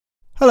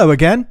Hello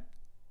again,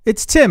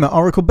 it's Tim at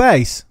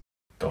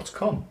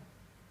ORACLE-BASE.com.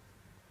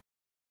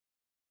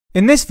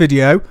 In this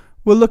video,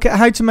 we'll look at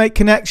how to make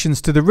connections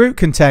to the root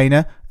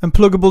container and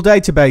pluggable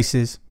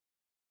databases.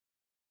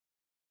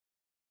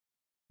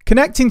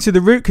 Connecting to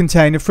the root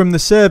container from the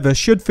server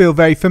should feel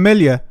very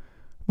familiar.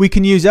 We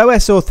can use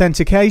OS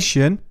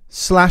authentication / as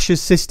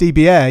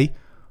sysdba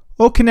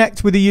or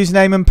connect with a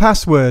username and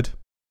password.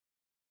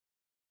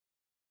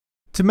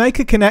 To make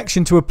a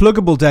connection to a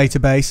pluggable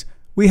database,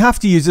 we have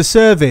to use a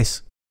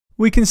service.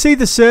 We can see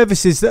the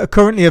services that are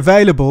currently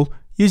available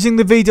using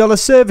the $V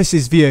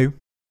services view.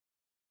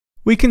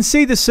 We can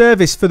see the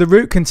service for the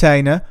root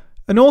container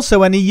and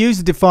also any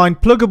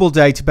user-defined pluggable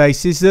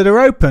databases that are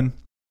open.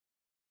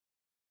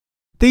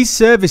 These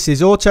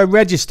services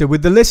auto-register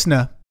with the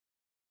listener.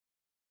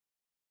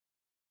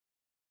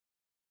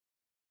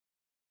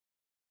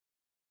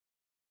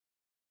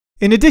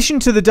 In addition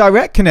to the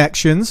direct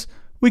connections,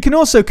 we can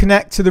also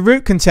connect to the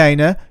root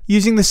container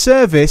using the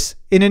service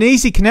in an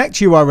Easy Connect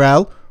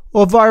URL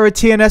or via a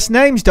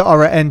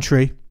tnsnames.ora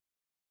entry.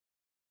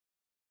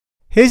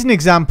 Here's an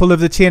example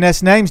of the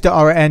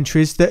tnsnames.ora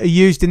entries that are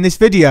used in this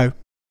video.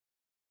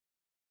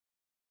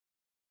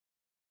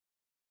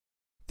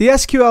 The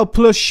SQL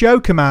plus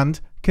show command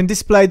can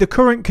display the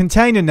current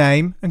container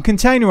name and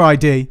container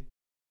ID.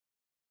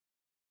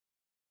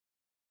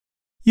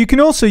 You can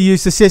also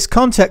use the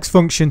syscontext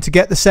function to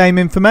get the same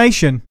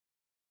information.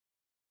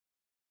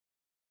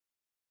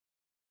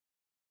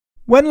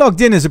 When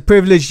logged in as a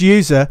privileged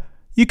user,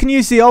 you can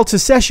use the alter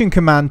session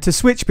command to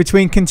switch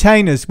between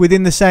containers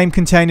within the same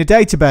container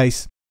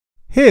database.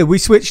 Here we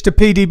switch to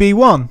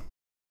PDB1.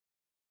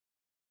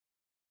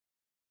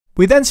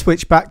 We then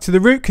switch back to the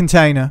root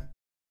container.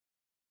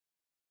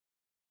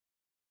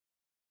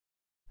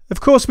 Of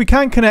course, we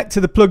can connect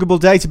to the pluggable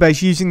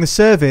database using the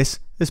service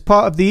as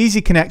part of the Easy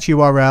Connect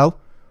URL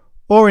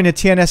or in a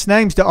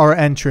tnsnames.ora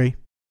entry.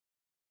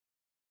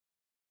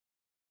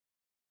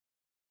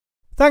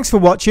 Thanks for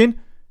watching.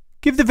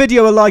 Give the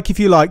video a like if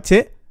you liked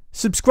it,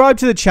 subscribe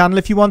to the channel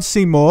if you want to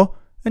see more,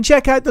 and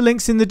check out the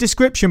links in the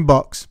description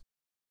box.